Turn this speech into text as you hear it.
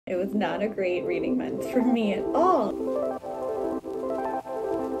It was not a great reading month for me at all.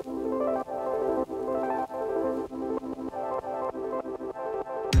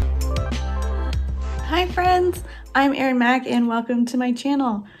 Hi friends, I'm Erin Mack and welcome to my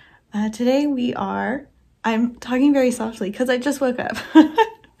channel. Today I'm talking very softly because I just woke up.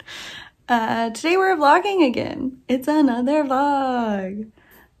 Today we're vlogging again. It's another vlog.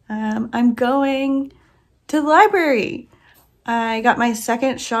 I'm going to the library. I got my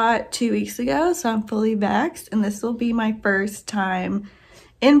second shot 2 weeks ago, so I'm fully vaxxed, and this will be my first time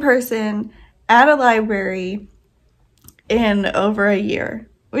in person at a library in over a year,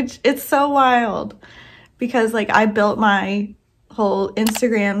 which it's so wild because like I built my whole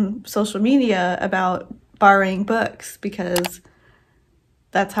Instagram social media about borrowing books because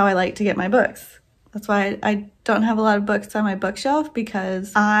that's how I like to get my books. That's why I don't have a lot of books on my bookshelf,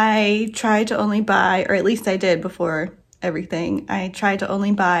 because I try to only buy, or at least I did before everything, I tried to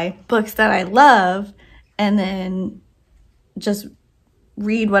only buy books that I love and then just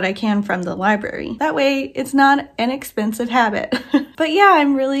read what I can from the library. That way it's not an expensive habit. But yeah,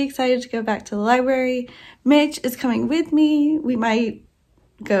 I'm really excited to go back to the library. Mitch is coming with me. We might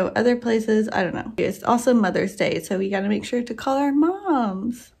go other places. I don't know. It's also Mother's Day, so we gotta make sure to call our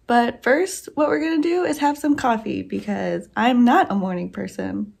moms. But first, what we're gonna do is have some coffee because I'm not a morning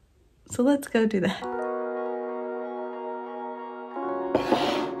person. So let's go do that.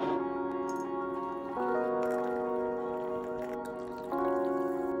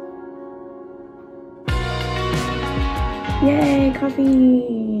 Yay,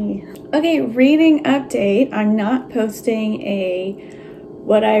 coffee! Okay, reading update. I'm not posting a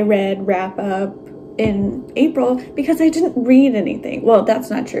what I read wrap up in April because I didn't read anything. Well, that's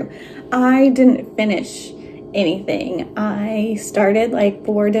not true. I didn't finish anything. I started like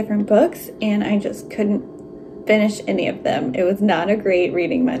 4 different books and I just couldn't finish any of them. It was not a great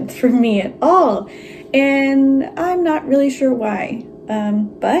reading month for me at all. And I'm not really sure why.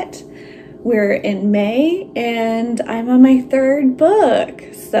 But we're in May and I'm on my 3rd book.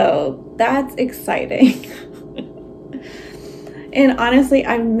 So that's exciting. And honestly,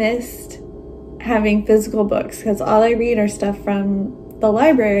 I missed having physical books because all I read are stuff from the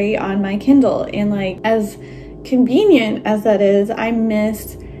library on my Kindle. And like, as convenient as that is, I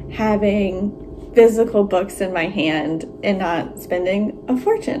missed having physical books in my hand and not spending a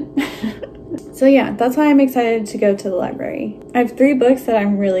fortune. So yeah, that's why I'm excited to go to the library. I have 3 books that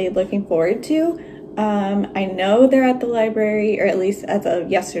I'm really looking forward to. I know they're at the library, or at least as of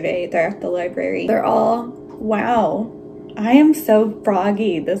yesterday, they're at the library. They're all, wow, I am so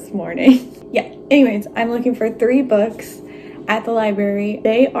froggy this morning. Yeah, anyways, I'm looking for 3 books at the library.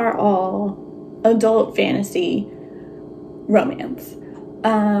 They are all adult fantasy romance,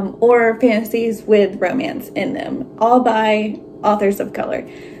 or fantasies with romance in them, all by authors of color.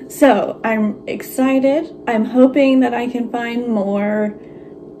 So I'm excited. I'm hoping that I can find more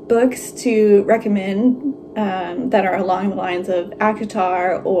books to recommend that are along the lines of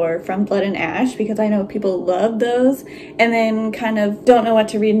ACOTAR or From Blood and Ash, because I know people love those and then kind of don't know what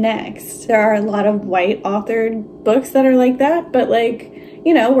to read next. There are a lot of white authored books that are like that, but like,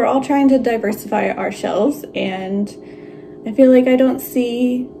 you know, we're all trying to diversify our shelves, and I feel like I don't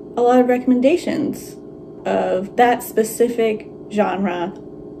see a lot of recommendations of that specific genre,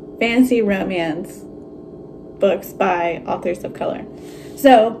 fantasy romance books by authors of color.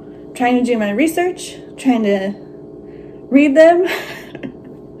 So, trying to do my research, trying to read them.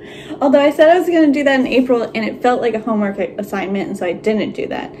 Although I said I was going to do that in April and it felt like a homework assignment, and so I didn't do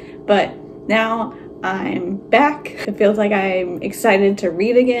that. But now I'm back. It feels like I'm excited to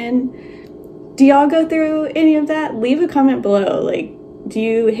read again. Do y'all go through any of that? Leave a comment below. Like, do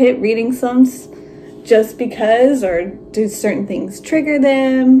you hit reading slumps just because, or do certain things trigger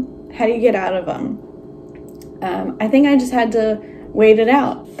them? How do you get out of them? I think I just had to wait it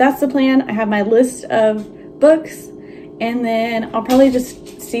out. That's the plan. I have my list of books, and then I'll probably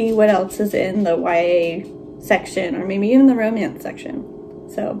just see what else is in the YA section, or maybe even the romance section.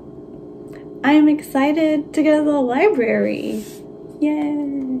 So I am excited to go to the library.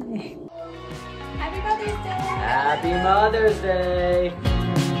 Yay! Happy Mother's Day! Happy Mother's Day!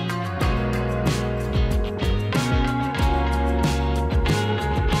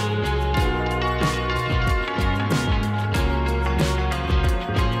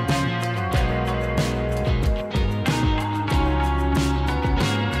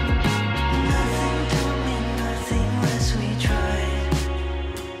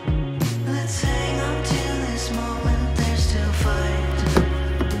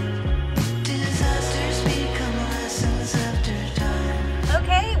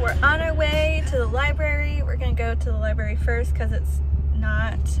 To the library. We're gonna go to the library first because it's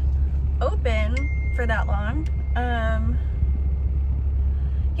not open for that long.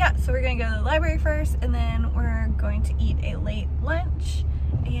 Yeah, so we're gonna go to the library first, and then we're going to eat a late lunch.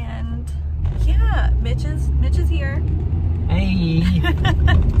 And yeah, Mitch is here. Hey.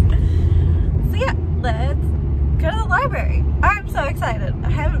 So yeah, let's go to the library. I'm so excited. I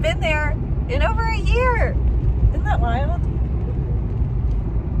haven't been there in over a year. Isn't that wild?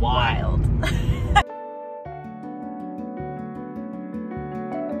 Wild.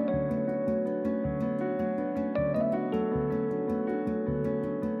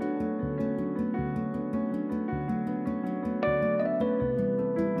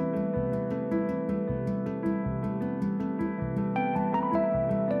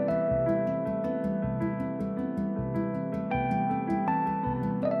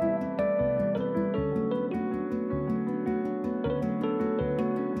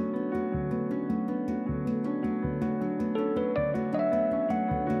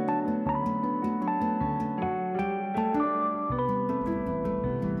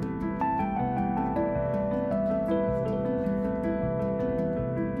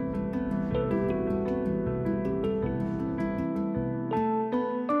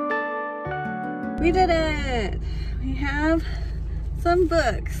 We did it! We have some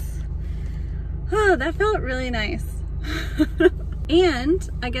books. Oh, that felt really nice. And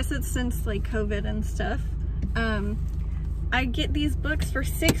I guess it's since like COVID and stuff, I get these books for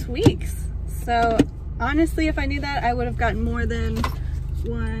 6 weeks. So honestly, if I knew that, I would have gotten more than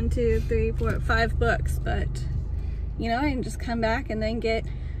 1, 2, 3, 4, 5 books. But you know, I can just come back and then get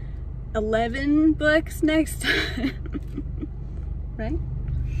 11 books next time. Right?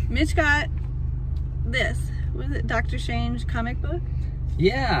 Mitch got this. What is it? Doctor Strange comic book?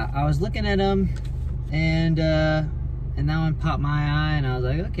 Yeah, I was looking at them, and that one popped my eye, and I was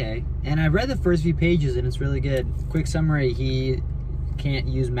like, okay. And I read the first few pages, and it's really good. Quick summary: he can't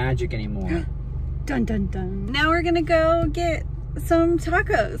use magic anymore. Dun dun dun. Now we're gonna go get some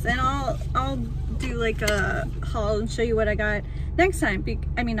tacos, and I'll do like a haul and show you what I got next time.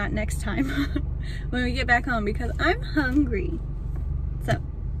 I mean, not next time. When we get back home, because I'm hungry. So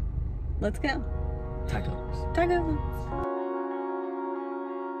let's go. Tacos. Tacos.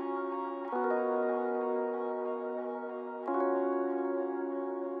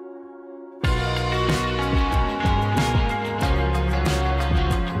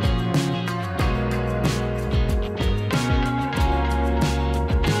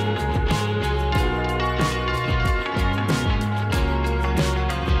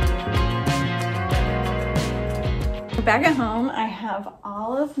 Back at home, I have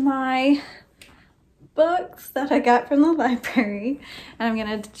all of my books that I got from the library, and I'm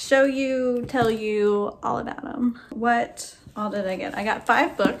gonna tell you all about them. What all did I get? I got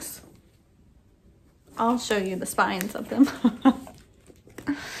 5 books. I'll show you the spines of them.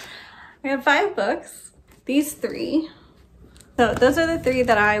 I got 5 books. These 3. So those are the 3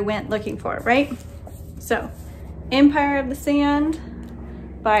 that I went looking for, right? So Empire of the Sand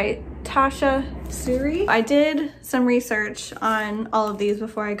by Tasha Suri. I did some research on all of these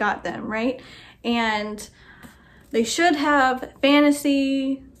before I got them, right? And they should have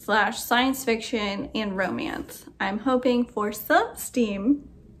fantasy / science fiction and romance. I'm hoping for some steam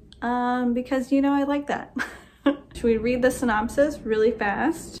because you know I like that. Should we read the synopsis really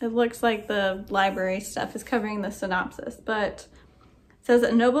fast? It looks like the library stuff is covering the synopsis, but it says,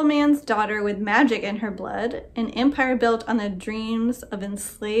 a nobleman's daughter with magic in her blood, an empire built on the dreams of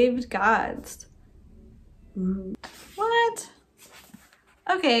enslaved gods. What?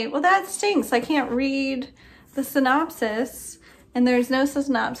 Okay, well that stinks. I can't read the synopsis, and there's no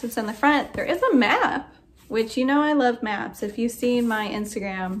synopsis in the front. There is a map, which you know I love maps. If you've seen my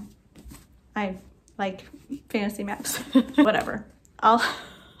Instagram, I like fantasy maps. Whatever. I'll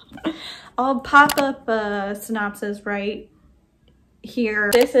pop up a synopsis right here.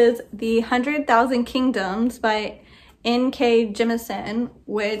 This is The 100,000 Kingdoms by N.K. Jemisin,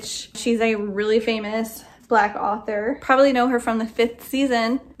 which she's a really famous Black author. Probably know her from the 5th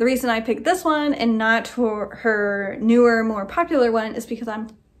season. The reason I picked this one and not her newer, more popular one is because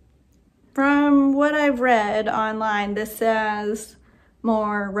from what I've read online, this has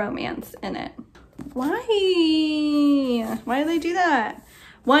more romance in it. Why? Why do they do that?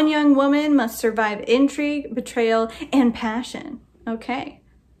 One young woman must survive intrigue, betrayal, and passion. Okay,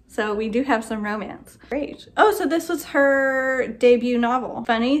 so we do have some romance. Great. Oh, so this was her debut novel.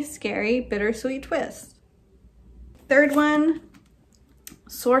 Funny, scary, bittersweet twist. 3rd one,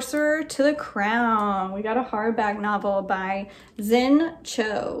 Sorcerer to the Crown. We got a hardback novel by Zen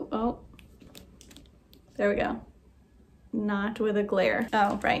Cho. Oh, there we go. Not with a glare.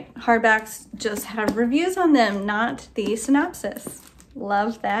 Oh, right. Hardbacks just have reviews on them, not the synopsis.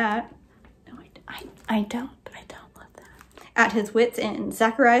 Love that. No, I don't love that. At his wit's end,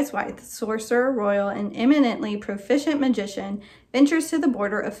 Zacharias White, the sorcerer royal and eminently proficient magician, ventures to the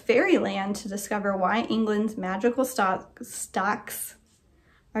border of fairyland to discover why England's magical stocks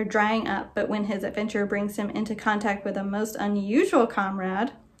are drying up. But when his adventure brings him into contact with a most unusual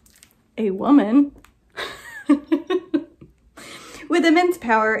comrade, a woman, with immense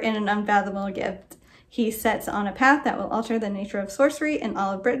power and an unfathomable gift, he sets on a path that will alter the nature of sorcery in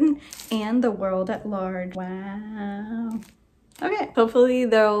all of Britain and the world at large. Wow. Okay, hopefully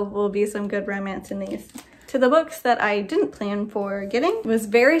there will be some good romance in these. To the books that I didn't plan for getting, was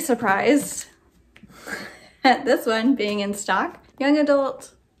very surprised at this one being in stock. Young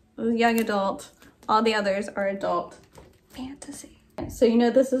adult, all the others are adult fantasy. So you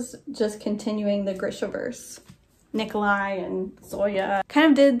know this is just continuing the Grishaverse. Nikolai and Zoya. Kind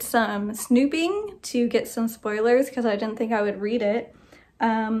of did some snooping to get some spoilers because I didn't think I would read it.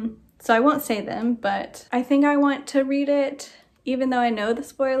 So I won't say them, but I think I want to read it even though I know the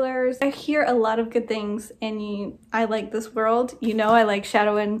spoilers. I hear a lot of good things and I like this world. You know I like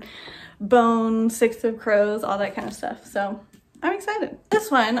Shadow and Bone, Six of Crows, all that kind of stuff. So I'm excited.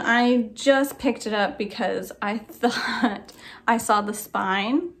 This one, I just picked it up because I thought I saw the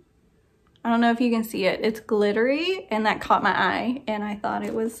spine. I don't know if you can see it. It's glittery and that caught my eye and I thought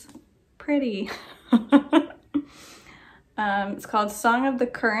it was pretty. It's called Song of the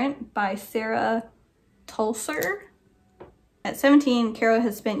Current by Sarah Tulser. At 17, Carol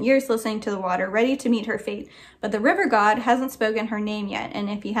has spent years listening to the water, ready to meet her fate, but the river god hasn't spoken her name yet, and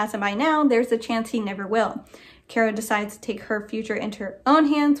if he hasn't by now, there's a chance he never will. Carol decides to take her future into her own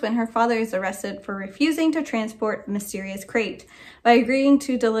hands when her father is arrested for refusing to transport a mysterious crate. By agreeing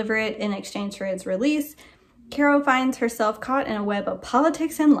to deliver it in exchange for its release, Carol finds herself caught in a web of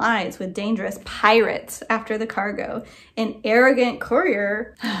politics and lies with dangerous pirates after the cargo. An arrogant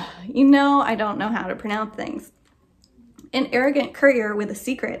courier, you know I don't know how to pronounce things. An arrogant courier with a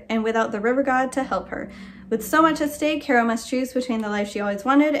secret and without the river god to help her. With so much at stake, Carol must choose between the life she always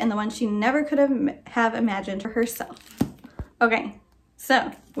wanted and the one she never could have imagined for herself. Okay,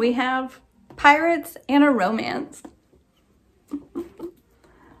 so we have pirates and a romance.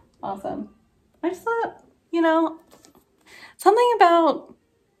 Awesome. I just thought, you know, something about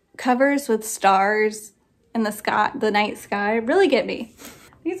covers with stars in the sky, the night sky, really get me.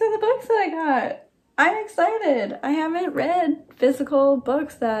 These are the books that I got. I'm excited. I haven't read physical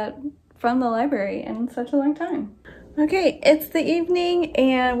books from the library in such a long time. Okay, it's the evening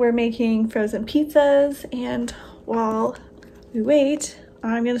and we're making frozen pizzas, and while we wait,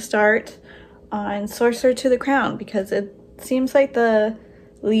 I'm gonna start on Sorcerer to the Crown because it seems like the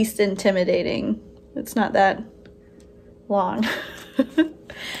least intimidating. It's not that long.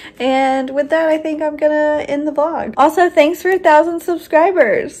 And with that, I think I'm gonna end the vlog. Also, thanks for 1,000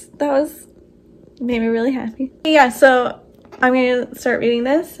 subscribers. That made me really happy. Yeah, so I'm gonna start reading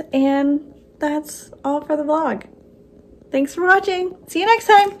this, and that's all for the vlog. Thanks for watching. See you next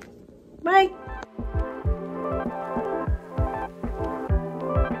time. Bye.